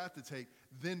right path to take.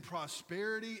 Then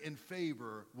prosperity and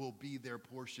favor will be their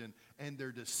portion, and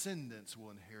their descendants will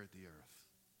inherit the earth.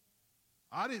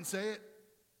 I didn't say it.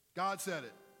 God said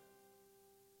it.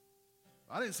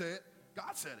 I didn't say it.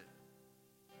 God said it.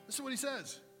 This is what he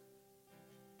says.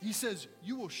 He says,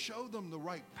 you will show them the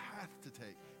right path to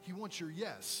take. He wants your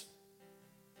yes.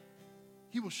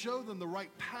 He will show them the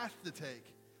right path to take.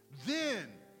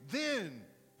 Then,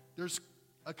 there's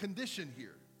a condition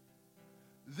here.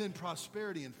 Then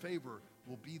prosperity and favor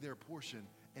will be their portion,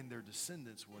 and their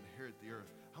descendants will inherit the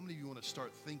earth. How many of you want to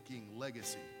start thinking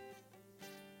legacy?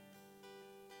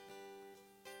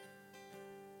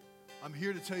 I'm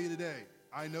here to tell you today,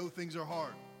 I know things are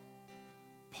hard.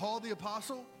 Paul the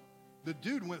apostle, the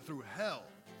dude went through hell.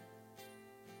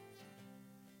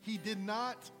 He did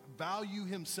not value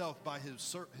himself by his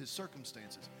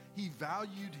circumstances. He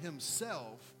valued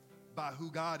himself by who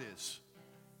God is.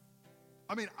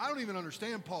 I mean, I don't even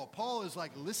understand Paul. Paul is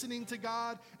like listening to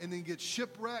God and then gets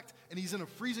shipwrecked, and he's in a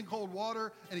freezing cold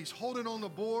water, and he's holding on the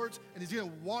boards, and he's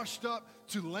getting washed up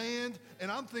to land.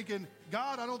 And I'm thinking,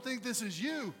 God, I don't think this is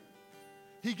you.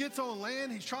 He gets on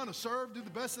land. He's trying to serve, do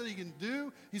the best that he can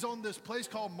do. He's on this place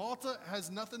called Malta. It has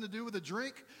nothing to do with a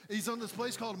drink. He's on this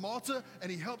place called Malta,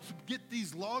 and he helps get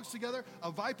these logs together.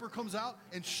 A viper comes out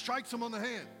and strikes him on the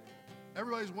hand.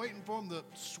 Everybody's waiting for him to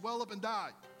swell up and die.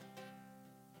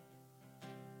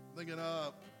 I'm thinking,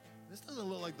 this doesn't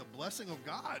look like the blessing of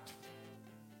God.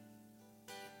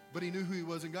 But he knew who he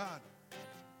was in God.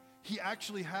 He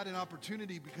actually had an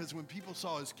opportunity because when people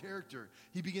saw his character,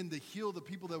 he began to heal the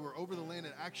people that were over the land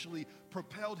and actually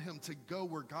propelled him to go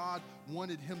where God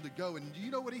wanted him to go. And do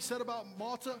you know what he said about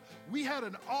Malta? We had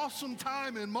an awesome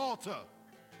time in Malta.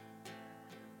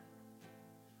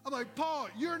 I'm like, Paul,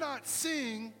 you're not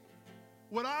seeing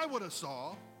what I would have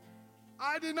saw.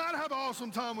 I did not have an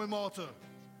awesome time with Malta.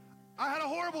 I had a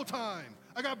horrible time.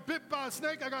 I got bit by a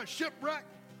snake. I got shipwrecked.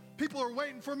 People are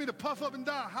waiting for me to puff up and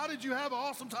die. How did you have an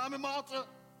awesome time in Malta?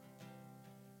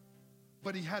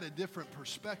 But he had a different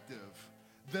perspective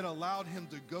that allowed him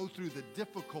to go through the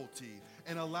difficulty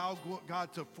and allow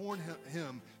God to form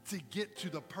him to get to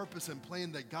the purpose and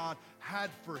plan that God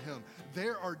had for him.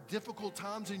 There are difficult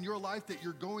times in your life that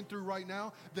you're going through right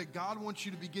now that God wants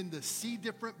you to begin to see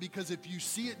different, because if you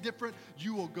see it different,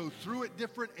 you will go through it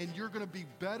different, and you're going to be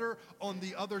better on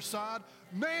the other side.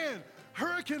 Man,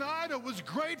 Hurricane Ida was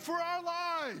great for our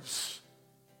lives.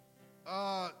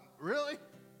 Really?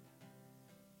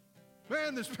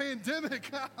 Man, this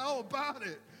pandemic, how about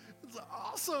it? It's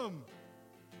awesome.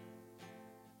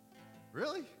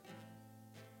 Really?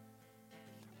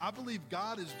 I believe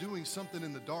God is doing something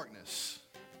in the darkness.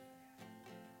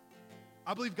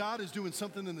 I believe God is doing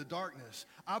something in the darkness.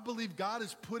 I believe God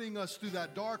is putting us through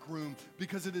that dark room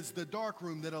because it is the dark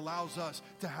room that allows us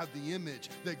to have the image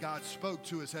that God spoke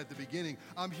to us at the beginning.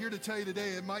 I'm here to tell you today,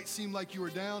 it might seem like you are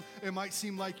down, it might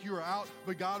seem like you are out,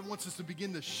 but God wants us to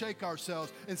begin to shake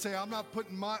ourselves and say, I'm not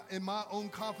putting in my own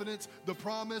confidence the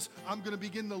promise. I'm going to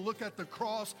begin to look at the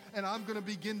cross, and I'm going to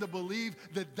begin to believe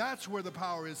that that's where the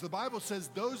power is. The Bible says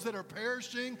those that are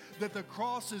perishing, that the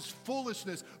cross is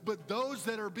foolishness, but those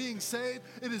that are being saved,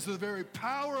 it is the very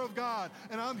power of God.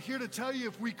 And I'm here to tell you,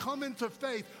 if we come into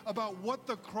faith about what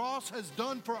the cross has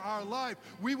done for our life,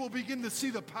 we will begin to see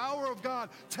the power of God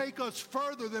take us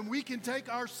further than we can take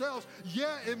ourselves.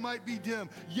 Yeah, it might be dim.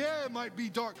 Yeah, it might be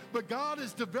dark. But God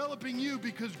is developing you,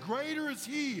 because greater is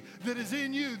He that is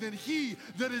in you than he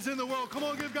that is in the world. Come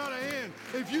on, give God a hand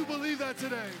if you believe that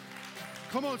today.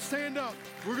 Come on, stand up.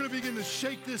 We're going to begin to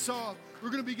shake this off. We're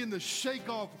going to begin to shake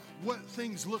off what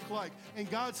things look like. And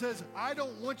God says, I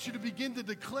don't want you to begin to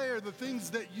declare the things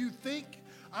that you think.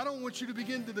 I don't want you to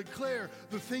begin to declare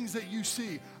the things that you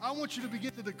see. I want you to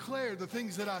begin to declare the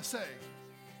things that I say.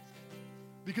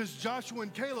 Because Joshua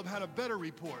and Caleb had a better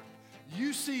report.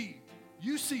 You see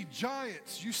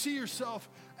giants. You see yourself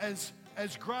as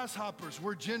grasshoppers.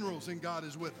 We're generals, and God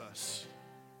is with us.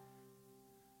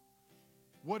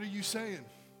 What are you saying?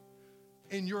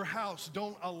 In your house,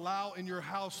 don't allow in your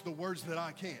house the words that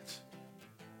I can't.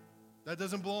 That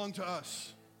doesn't belong to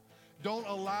us. Don't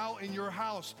allow in your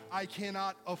house, I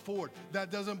cannot afford.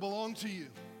 That doesn't belong to you.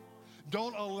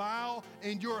 Don't allow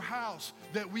in your house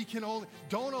that we can only,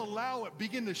 don't allow it.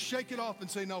 Begin to shake it off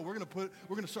and say, no, we're going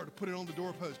to start to put it on the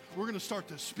doorpost. We're going to start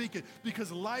to speak it,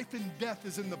 because life and death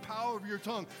is in the power of your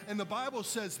tongue. And the Bible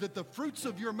says that the fruits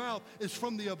of your mouth is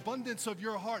from the abundance of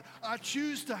your heart. I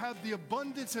choose to have the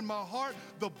abundance in my heart,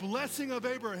 the blessing of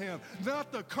Abraham,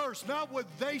 not the curse, not what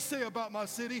they say about my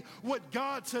city, what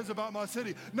God says about my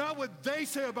city, not what they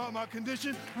say about my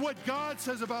condition, what God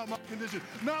says about my condition,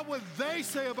 not what they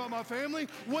say about my family,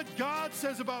 what God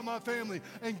says about my family.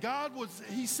 And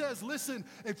he says, listen,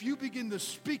 if you begin to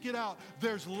speak it out,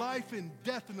 there's life and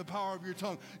death in the power of your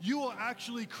tongue. You will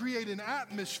actually create an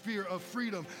atmosphere of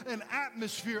freedom, an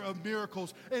atmosphere of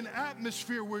miracles, an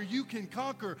atmosphere where you can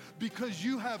conquer, because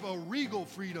you have a regal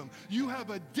freedom. You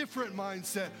have a different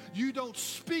mindset. You don't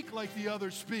speak like the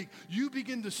others speak. You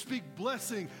begin to speak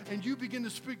blessing, and you begin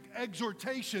to speak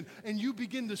exhortation, and you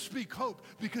begin to speak hope,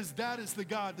 because that is the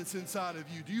God that's inside of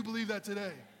you. Do you believe that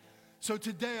today? So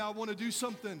today I want to do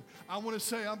something. I want to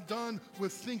say I'm done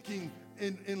with thinking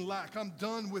in lack. I'm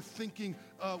done with thinking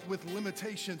with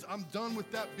limitations. I'm done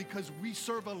with that, because we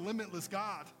serve a limitless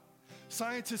God.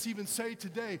 Scientists even say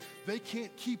today they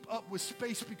can't keep up with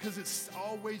space because it's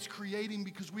always creating,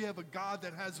 because we have a God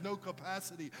that has no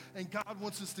capacity. And God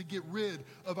wants us to get rid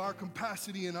of our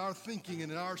capacity in our thinking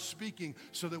and in our speaking,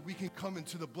 so that we can come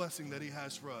into the blessing that He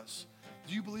has for us.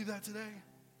 Do you believe that today?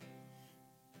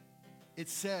 It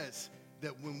says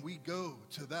that when we go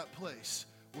to that place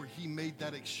where He made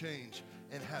that exchange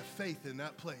and have faith in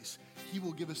that place, He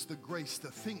will give us the grace to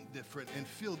think different and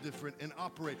feel different and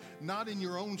operate, not in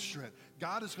your own strength.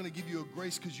 God is going to give you a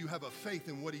grace because you have a faith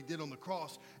in what He did on the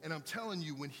cross. And I'm telling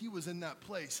you, when He was in that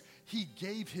place, He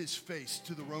gave His face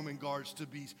to the Roman guards to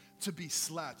be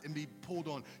slapped and be pulled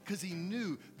on, because He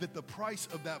knew that the price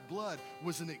of that blood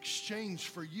was an exchange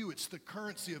for you. It's the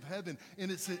currency of heaven, and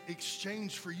it's an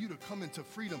exchange for you to come into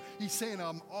freedom. He's saying,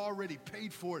 I'm already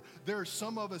paid for it. There are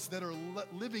some of us that are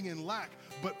living in lack,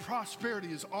 but prosperity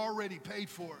is already paid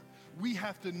for. We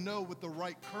have to know what the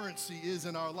right currency is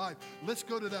in our life. Let's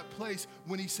go to that place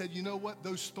when He said, you know what,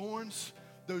 those thorns,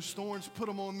 put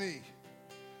them on me.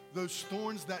 Those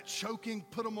thorns, that choking,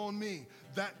 put them on me.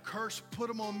 That curse, put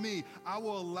them on me. I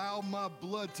will allow my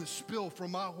blood to spill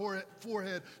from my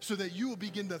forehead so that you will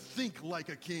begin to think like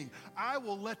a king. I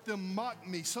will let them mock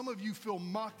me. Some of you feel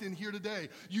mocked in here today.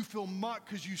 You feel mocked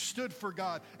because you stood for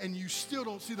God and you still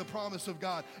don't see the promise of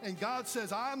God. And God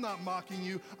says, I'm not mocking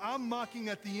you. I'm mocking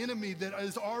at the enemy that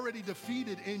is already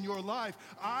defeated in your life.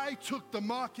 I took the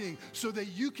mocking so that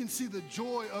you can see the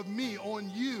joy of me on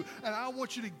you. And I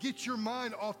want you to get your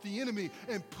mind off the enemy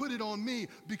and put it on me,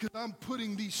 because I'm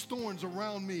putting these thorns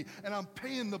around me, and I'm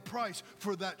paying the price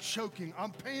for that choking.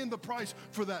 I'm paying the price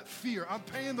for that fear. I'm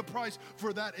paying the price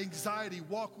for that anxiety.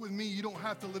 Walk with me. You don't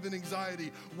have to live in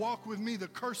anxiety. Walk with me. The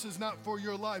curse is not for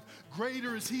your life.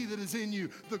 Greater is He that is in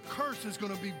you. The curse is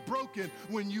going to be broken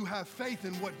when you have faith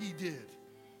in what He did.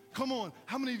 Come on,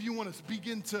 how many of you want to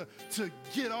begin to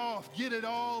get it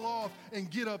all off, and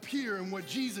get up here in what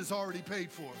Jesus already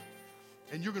paid for?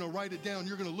 And you're going to write it down.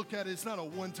 You're going to look at it. It's not a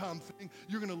one-time thing.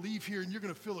 You're going to leave here and you're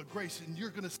going to feel a grace, and you're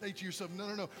going to say to yourself,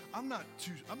 no. I'm not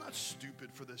stupid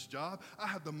for this job. I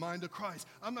have the mind of Christ.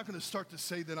 I'm not going to start to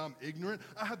say that I'm ignorant.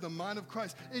 I have the mind of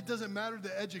Christ. It doesn't matter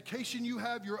the education you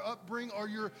have, your upbringing, or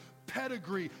your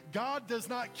pedigree. God does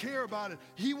not care about it.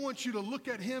 He wants you to look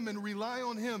at Him and rely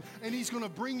on Him, and He's going to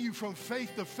bring you from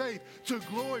faith to faith, to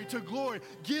glory to glory.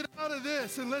 Get out of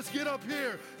this and let's get up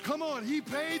here. Come on, He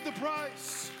paid the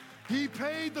price. He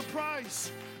paid the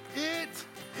price. It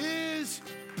is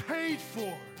paid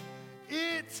for.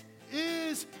 It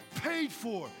is paid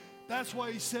for. That's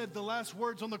why He said the last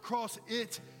words on the cross,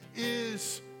 it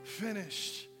is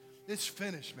finished. It's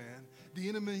finished, man. The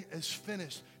enemy is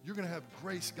finished. You're going to have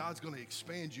grace. God's going to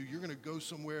expand you. You're going to go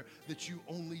somewhere that you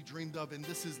only dreamed of. And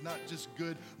this is not just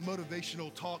good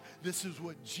motivational talk. This is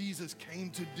what Jesus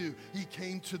came to do. He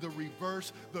came to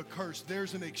reverse the curse.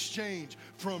 There's an exchange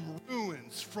from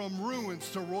ruins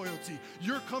to royalty.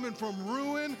 You're coming from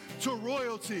ruin to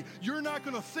royalty. You're not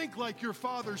going to think like your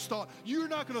fathers thought. You're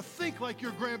not going to think like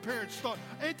your grandparents thought.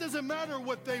 It doesn't matter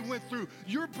what they went through.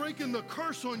 You're breaking the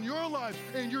curse on your life,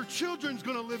 and your children's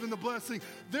going to live in the blessing.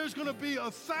 There's going to be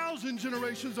 1,000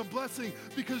 generations of blessing,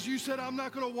 because you said, I'm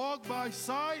not going to walk by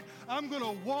sight. I'm going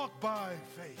to walk by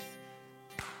faith.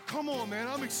 Come on, man.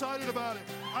 I'm excited about it.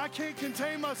 I can't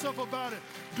contain myself about it,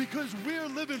 because we're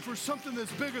living for something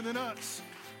that's bigger than us.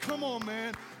 Come on,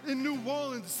 man. In New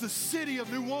Orleans, the city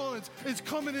of New Orleans is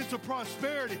coming into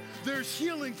prosperity. There's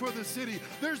healing for the city.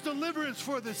 There's deliverance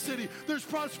for the city. There's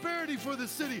prosperity for the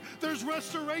city. There's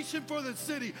restoration for the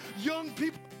city. Young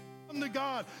people come to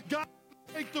God. God,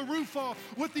 take the roof off.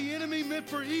 What the enemy meant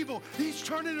for evil, he's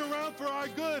turning it around for our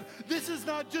good. This is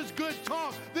not just good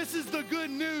talk. This is the good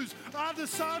news. I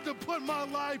decided to put my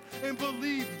life and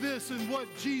believe this in what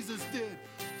Jesus did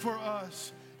for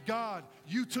us. God,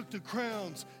 you took the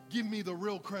crowns. Give me the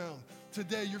real crown.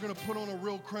 Today, you're going to put on a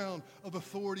real crown of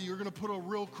authority. You're going to put a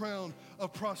real crown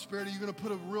of prosperity. You're going to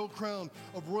put a real crown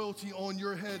of royalty on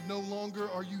your head. No longer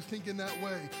are you thinking that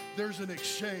way. There's an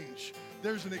exchange.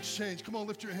 There's an exchange. Come on,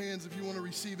 lift your hands if you want to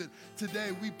receive it. Today,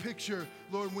 we picture,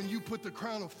 Lord, when you put the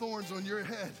crown of thorns on your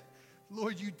head,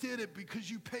 Lord, you did it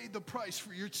because you paid the price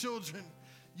for your children.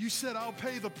 You said, I'll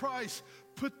pay the price.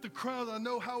 Put the crown. I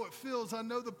know how it feels. I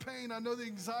know the pain. I know the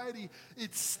anxiety.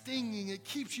 It's stinging. It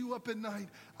keeps you up at night.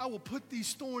 I will put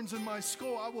these thorns in my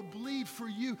skull. I will bleed for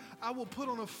you. I will put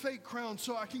on a fake crown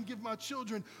so I can give my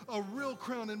children a real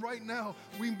crown. And right now,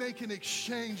 we make an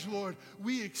exchange, Lord.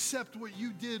 We accept what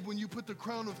you did when you put the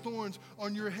crown of thorns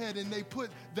on your head and they put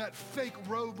that fake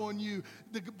robe on you.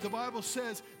 The Bible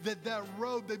says that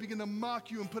robe, they begin to mock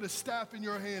you and put a staff in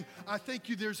your hand. I thank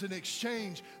you there's an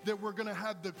exchange, that we're going to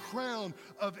have the crown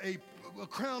of a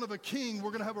crown of a king. We're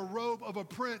going to have a robe of a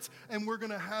prince, and we're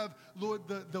going to have, Lord,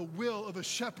 the will of a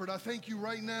shepherd. I thank you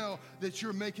right now that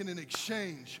you're making an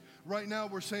exchange. Right now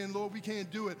we're saying, Lord, we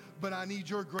can't do it, but I need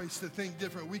your grace to think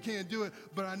different. We can't do it,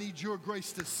 but I need your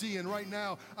grace to see. And right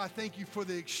now, I thank you for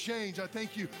the exchange. I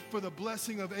thank you for the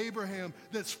blessing of Abraham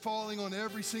that's falling on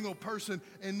every single person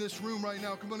in this room right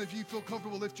now. Come on, if you feel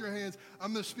comfortable, lift your hands.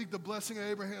 I'm going to speak the blessing of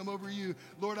Abraham over you.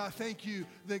 Lord, I thank you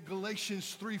that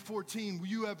Galatians 3:14,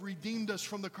 you have redeemed us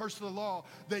from the curse of the law,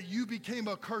 that you became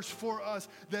a curse for us,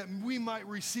 that we might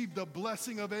receive the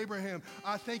blessing of Abraham.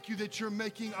 I thank you that you're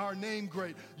making our name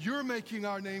great. You're making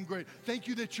our name great. Thank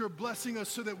you that you're blessing us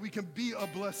so that we can be a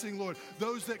blessing, Lord.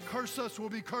 Those that curse us will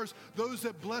be cursed. Those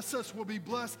that bless us will be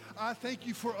blessed. I thank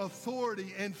you for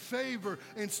authority and favor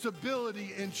and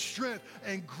stability and strength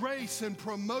and grace and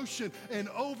promotion and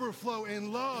overflow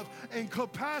and love and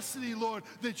capacity, Lord,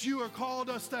 that you are called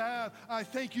us to have. I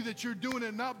thank you that you're doing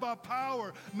it not by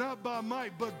power, not by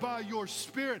might, but by your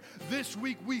Spirit. This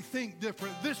week we think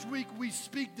different. This week we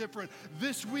speak different.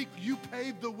 This week you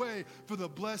paved the way for the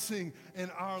blessing in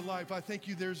our life. I thank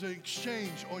you there's an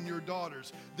exchange on your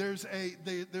daughters. There's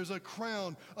a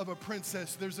crown of a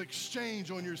princess. There's exchange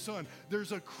on your son.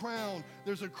 There's a crown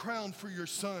for your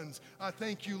sons. I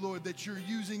thank you, Lord, that you're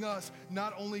using us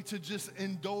not only to just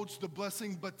indulge the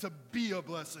blessing, but to be a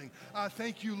blessing. I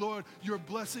thank you, Lord, you're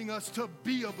blessing us to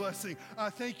be a blessing.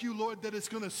 I thank you, Lord, that it's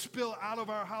going to spill out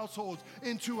of our households,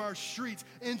 into our streets,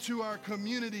 into our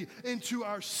community, into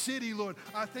our city, Lord.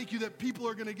 I thank you that people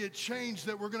are going to get changed,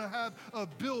 that we're going to have a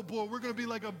billboard. We're going to be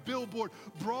like a billboard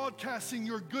broadcasting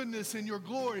your goodness and your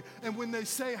glory. And when they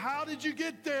say, how did you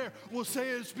get there? We'll say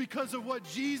it's because of what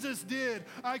Jesus did.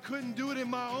 I couldn't do it in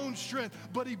my own strength,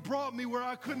 but he brought me where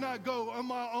I could not go on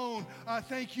my own. I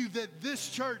thank you that this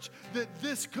church, that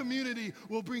this community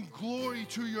will bring glory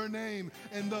to your name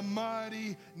in the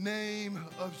mighty name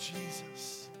of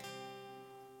Jesus.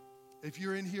 If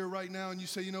you're in here right now and you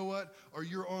say, you know what, or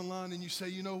you're online and you say,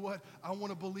 you know what, I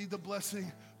want to believe the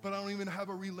blessing, but I don't even have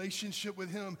a relationship with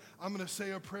him, I'm going to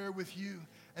say a prayer with you.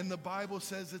 And the Bible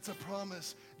says it's a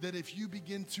promise that if you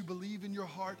begin to believe in your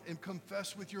heart and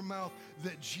confess with your mouth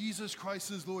that Jesus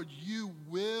Christ is Lord, you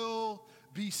will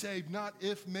be saved. Not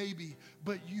if, maybe,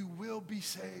 but you will be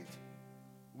saved.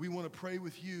 We want to pray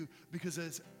with you because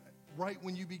as right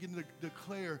when you begin to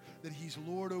declare that he's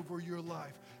Lord over your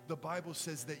life, the Bible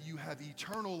says that you have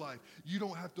eternal life. You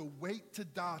don't have to wait to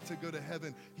die to go to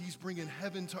heaven. He's bringing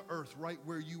heaven to earth right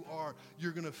where you are.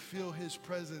 You're going to feel his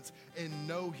presence and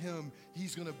know him.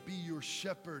 He's going to be your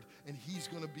shepherd, and he's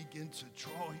going to begin to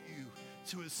draw you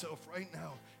to himself right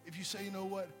now. If you say, you know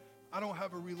what, I don't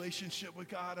have a relationship with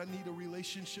God. I need a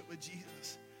relationship with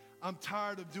Jesus. I'm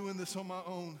tired of doing this on my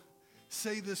own.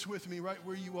 Say this with me right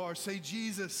where you are. Say,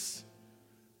 Jesus,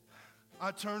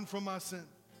 I turn from my sin.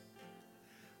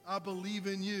 I believe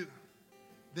in you,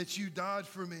 that you died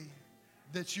for me,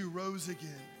 that you rose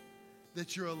again,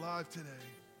 that you're alive today.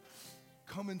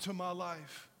 Come into my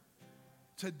life.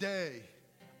 Today,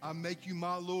 I make you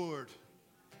my Lord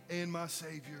and my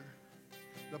Savior.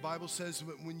 The Bible says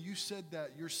that when you said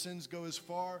that, your sins go as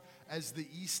far as the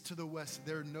east to the west.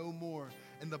 They're no more.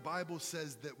 And the Bible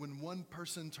says that when one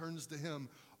person turns to him,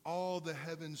 all the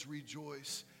heavens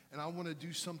rejoice. And I want to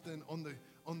do something on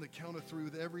the count of three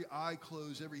with every eye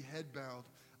closed, every head bowed.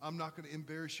 I'm not going to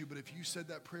embarrass you, but if you said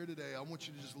that prayer today, I want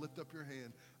you to just lift up your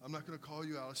hand. I'm not going to call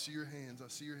you out. I see your hands. I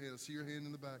see your hand. I see your hand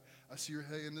in the back. I see your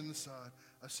hand in the side.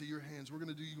 I see your hands. We're going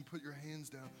to do, you can put your hands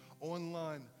down.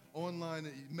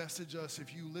 Online, message us.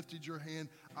 If you lifted your hand,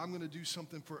 I'm going to do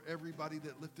something for everybody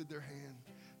that lifted their hand.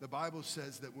 The Bible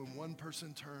says that when one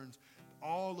person turns,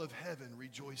 all of heaven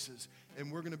rejoices,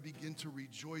 and we're going to begin to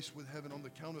rejoice with heaven. On the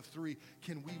count of 3,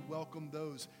 can we welcome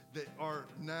those that are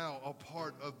now a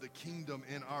part of the kingdom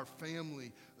and our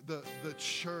family, the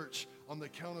church? On the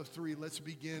count of 3, let's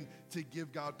begin to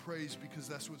give God praise, because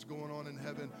that's what's going on in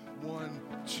heaven. 1,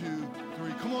 2,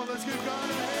 3. Come on, let's give God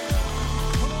a hand.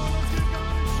 Come on, let's give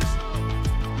God a shout.